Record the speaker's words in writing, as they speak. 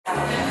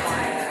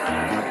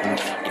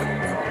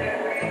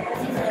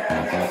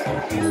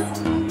My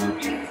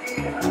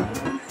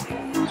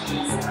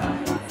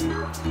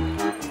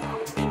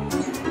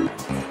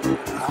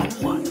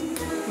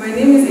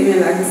name is Amy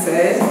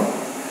Langseth.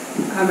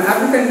 I'm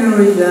African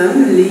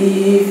Norwegian,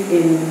 live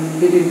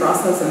between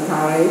Brussels and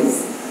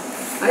Paris.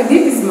 I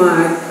did this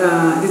brand,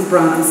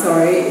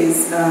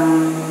 is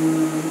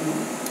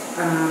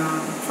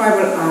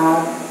tribal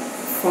art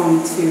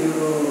from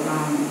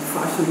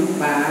fashion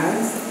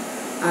bags.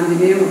 And the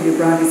name of the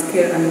brand is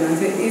KEUR Amy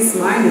Langseth. It's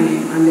my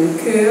name, and then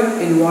KEUR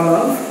in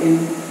Wolof, in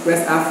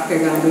West Africa,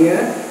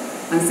 Gambia,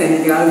 and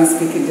Senegal, we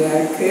speak it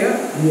there, KEUR.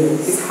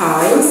 Yes. It's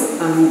house,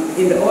 and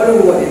in the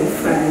other word in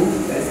French,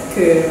 that's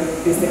KEUR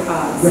is the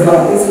house.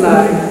 So it's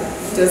like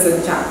just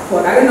a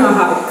jackpot. I don't know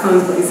how it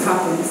comes, but it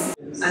happens.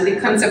 And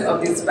the concept of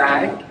this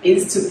bag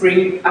is to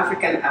bring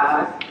African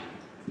art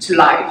to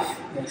life.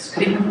 Yes.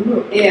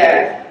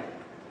 Yeah.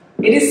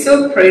 It is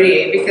so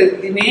pretty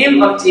because the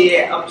name of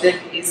the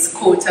object is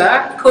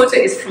Kota. Kota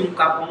is from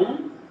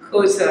Gabon.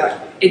 Kota,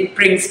 it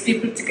brings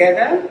people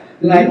together,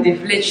 like the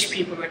village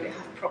people when they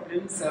have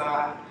problems.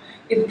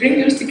 It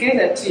brings us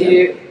together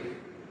to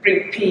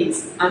bring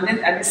peace. And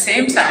then at the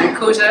same time,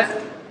 Kota,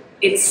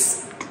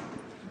 it's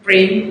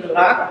bring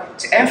luck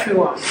to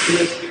everyone.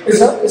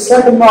 It's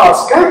like a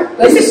mask, huh?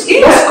 It's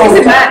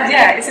a mask,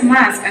 yeah, it's a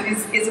mask, and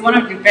it's one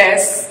of the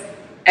best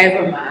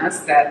ever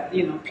mask that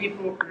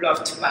people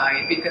love to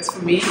buy, because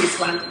for me it's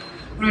one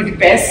of the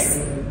best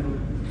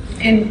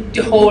in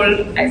the whole,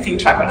 I think,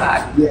 tribal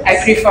art. Yes.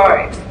 I prefer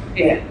it.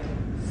 Yeah.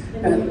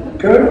 And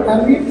KEUR,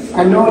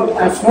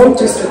 I've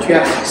noticed that you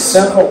have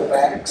several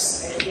bags,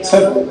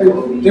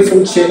 several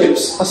different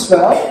shapes as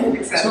well.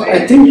 Exactly. So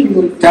I think you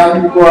will tell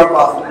me more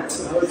about it.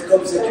 How it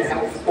comes that you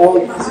have all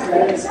these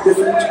bags,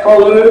 different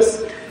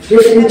colors,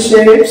 different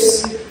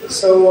shapes.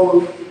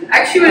 So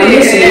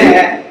actually,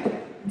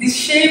 these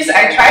shapes,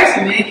 I try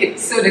to make it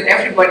so that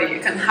everybody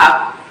can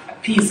have a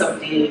piece of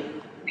the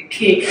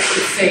cake, as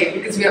we say,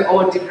 because we are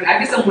all different. I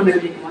just don't want to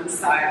make one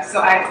style.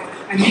 So I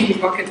make a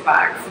bucket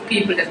bag for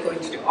people that go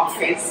into the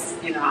office,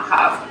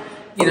 have,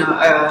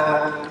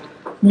 a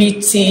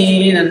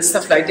meeting and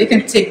stuff like that. They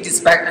can take this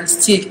bag and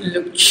still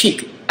look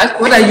chic.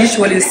 What I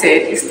usually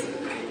say is,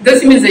 it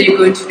doesn't mean that you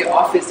go into the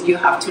office, you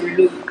have to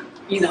look,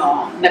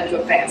 not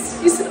your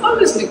best. You should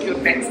always look your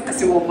best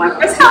as a woman.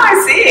 That's how I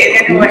see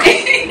it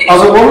anyway.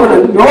 As a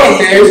woman,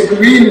 nowadays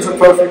green is a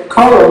perfect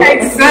color.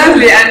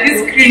 Exactly, and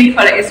this green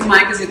color is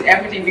mine because it's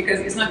everything, because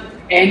it's not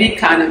any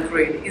kind of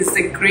green. It's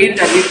the green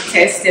that we've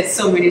tested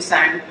so many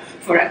times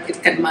for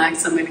it can match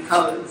so many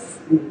colors.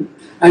 Mm-hmm.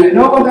 And you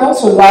know what I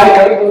also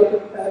like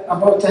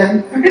about the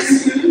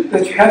handbags?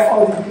 That you have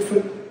all the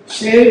different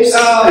shapes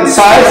and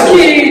sizes.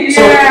 Cute,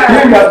 so here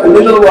you have the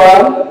little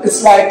one.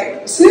 It's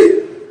like, see?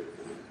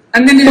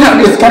 And then you have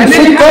a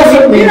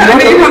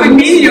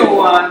medium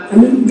one.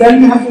 And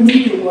then you have a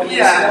medium one.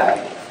 Yeah.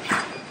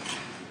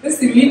 That's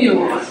the medium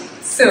one.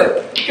 So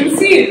you can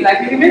see it like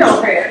in the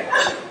middle here.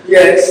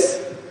 Yes.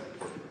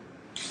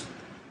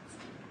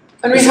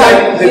 And we it's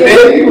have like the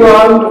baby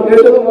one, the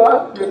little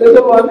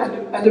one,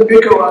 and the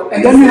bigger one.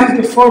 And then you have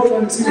the fourth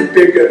one, it's even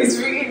bigger. It's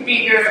really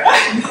bigger.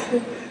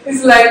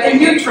 It's like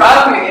if you're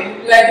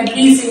traveling, like a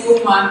busy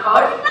woman,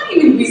 or not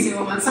even busy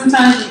woman,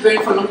 sometimes you're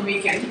going for a long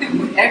weekend, you can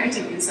put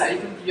everything inside. You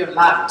can put your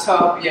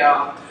laptop,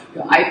 your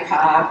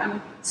iPad, and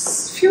a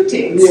few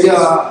things, yes.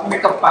 Your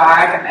makeup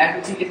bag and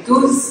everything. It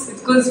goes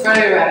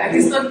very well. And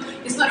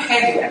it's not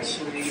heavy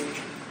actually.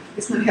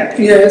 It's not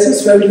heavy. Yes,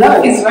 it's very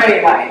light. It's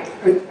very light.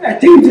 I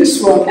think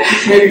this one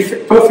maybe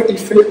perfectly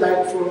fit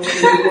like for when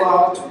you go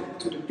out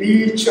to the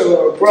beach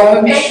or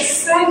brunch.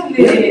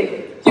 Exactly. Yeah.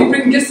 You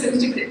bring just a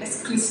little bit of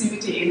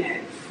exclusivity in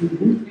it.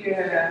 Mm-hmm.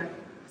 Yeah.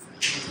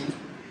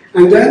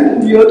 And then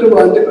the other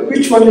one,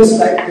 which one is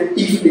like the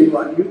evening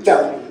one? You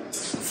tell me.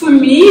 For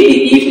me, the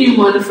evening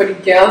one for the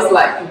girls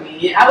like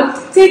me, I would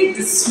take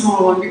the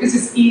small one because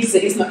it's easy,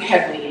 it's not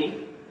heavy.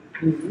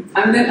 Mm-hmm.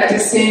 And then at the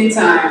same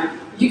time,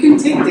 you can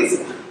take this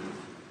one.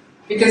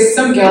 Because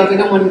some girls, they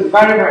don't want it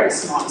very, very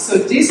small. So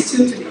these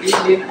two to the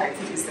evening, I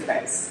think is the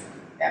best.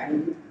 Yeah.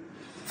 And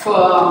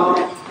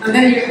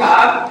then you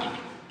have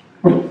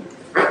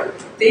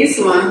this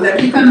one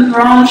that you can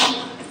run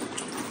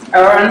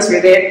errands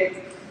with it,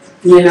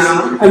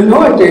 And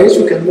nowadays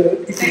you can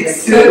it's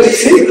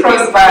a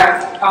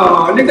crossbar.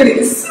 Oh, look at it,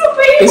 it's so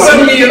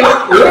beautiful on you.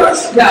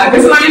 Yes. Yeah,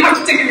 this one you have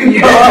to take it with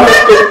you.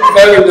 Oh,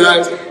 very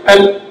nice.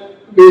 And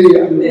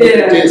really,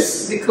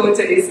 this. The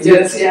Kota is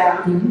just,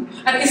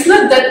 Mm-hmm. And it's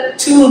not that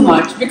too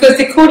much, because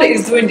the Kota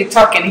is doing the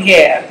talking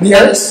here.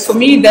 Yes. For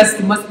me, that's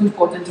the most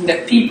important thing,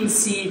 that people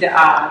see the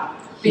art.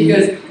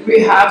 Because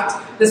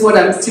that's what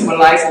I'm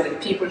symbolizing,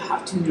 that people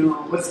have to know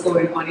what's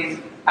going on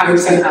in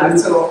African art.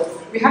 So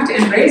we have to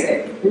embrace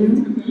it.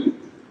 Mm-hmm.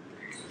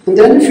 Mm-hmm. And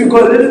then if you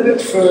go a little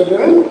bit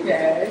further,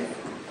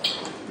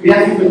 we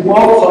have even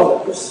more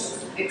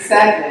colors.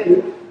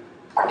 Exactly.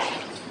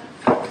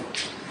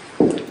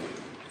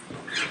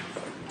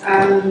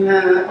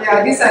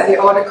 These are the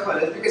other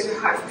colors, because we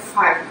have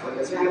 5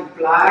 colors. We have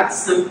black,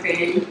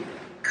 something,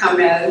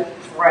 camel,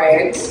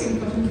 red,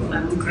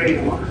 and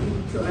green one.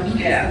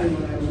 Yeah.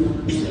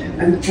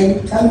 And can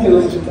you tell me a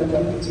little bit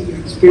about your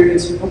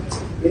experience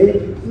what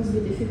they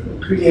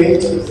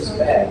create with these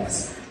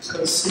bags?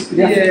 Because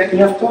you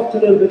have talked a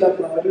little bit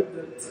about it,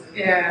 but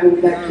yeah.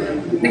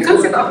 The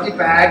concept of the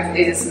bag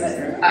is,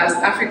 as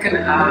African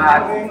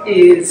art,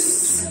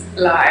 is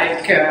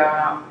like,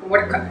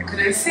 what can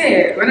I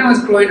say? When I was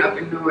growing up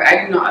in Norway, I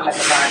didn't know a lot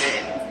about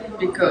it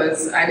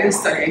because I didn't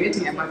study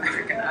anything about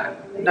African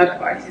art, not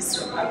about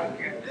history of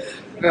Africa.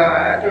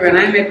 But when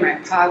I met my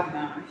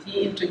partner,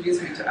 he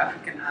introduced me to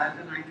African art,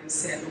 and I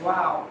just said,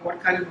 wow,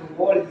 what kind of a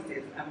world is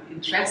this? I'm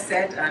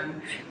interested,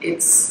 and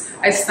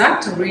I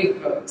started to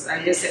read books.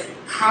 I just said,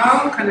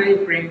 how can I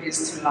bring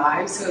this to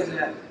life so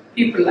that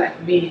people like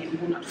me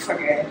will not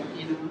forget,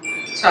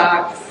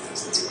 start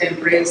to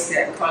embrace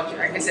their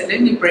culture? I said,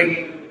 let me bring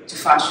it to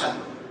fashion.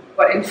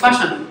 But in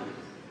fashion,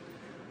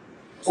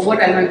 what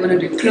am I going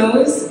to do?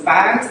 Clothes,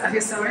 bags,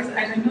 accessories?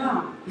 I don't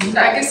know. So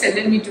I said,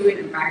 let me do it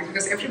in bags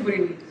because everybody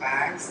needs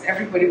bags.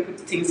 Everybody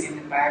puts things in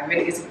the bag,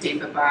 whether it's a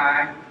paper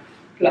bag,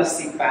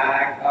 plastic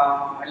bag,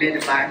 or a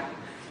leather bag.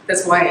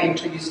 That's why I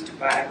introduced to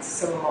bags.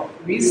 So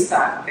we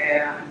start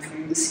there and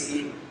then we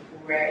see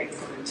where it's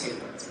going to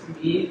take us. For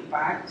me,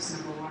 bags is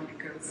number one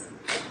because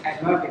I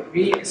love it.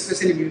 We,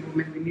 especially we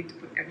women, we need to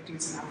put everything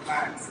in our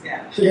bags.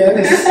 Yeah.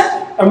 Yes.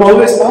 I'm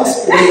always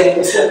asking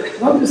you,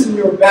 what is in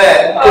your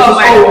bag? Oh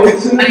my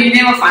God. And you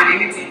never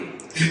find anything.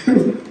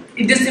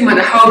 It doesn't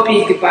matter how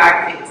big the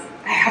bag is.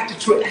 I have to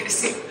throw it like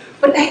this.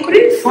 But I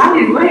couldn't find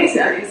it. Where is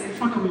it? It's in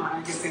front of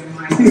my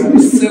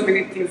There's so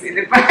many things in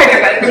the bag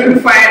that I couldn't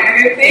find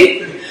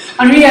anything.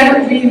 And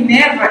we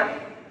never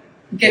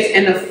get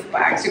enough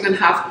bags. You can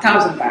have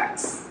 1,000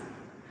 bags.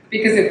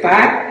 Because a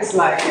bag is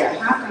like,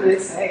 how can I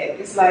say it?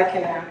 It's like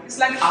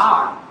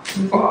art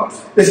for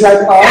us. It's like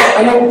art,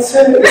 and I would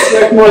say it's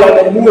like more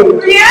like a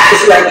mood. Yeah.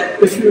 It's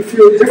like if you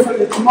feel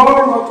differently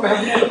tomorrow, what we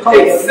have more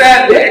color.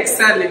 Exactly.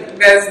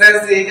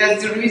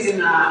 That's the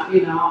reason I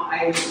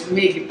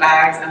make the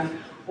bags and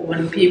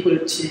want people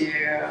to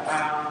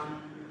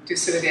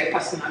show their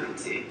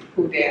personality,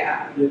 who they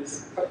are.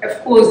 Yes. But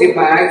of course, the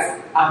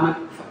bags are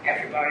not for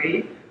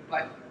everybody,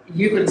 but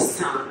you can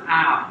stand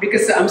out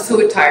because I'm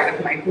so tired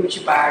of my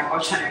Gucci bag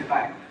or Chanel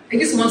bag. I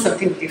just want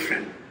something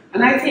different.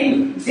 And I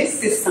think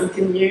this is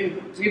something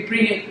new. We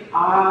bring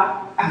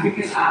our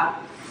African art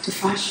to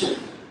fashion.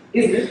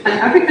 And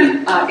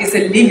African art is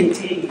a living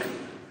thing.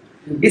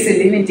 It's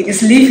a living thing.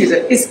 It's living.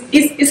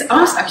 It's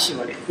us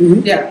actually.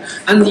 Mm-hmm. Yeah.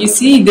 And you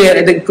see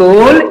the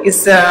gold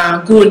is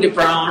golden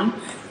brown.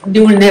 They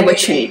will never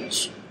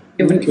change.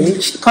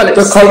 The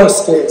color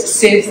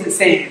stays the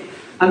same.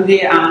 And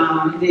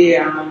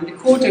the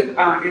coat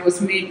it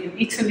was made in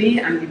Italy,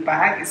 and the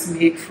bag is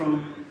made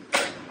from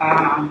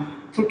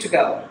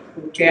Portugal.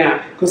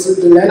 Yeah, because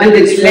the leather.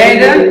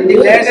 And the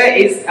leather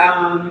is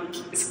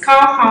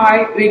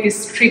cowhide, which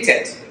is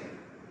treated,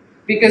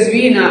 because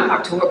we now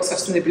have to work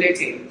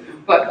sustainability.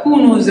 But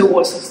who knows the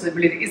word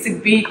sustainability? It's a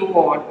big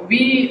word.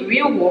 We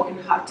are working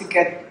hard to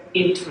get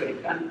into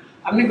it, and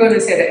I'm not going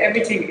to say that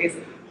everything is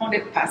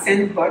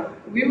 100%, but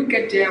we will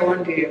get there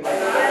one day. But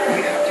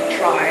we have to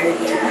try to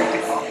get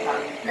it all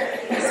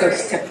done. So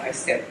step by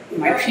step.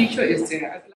 My future is there.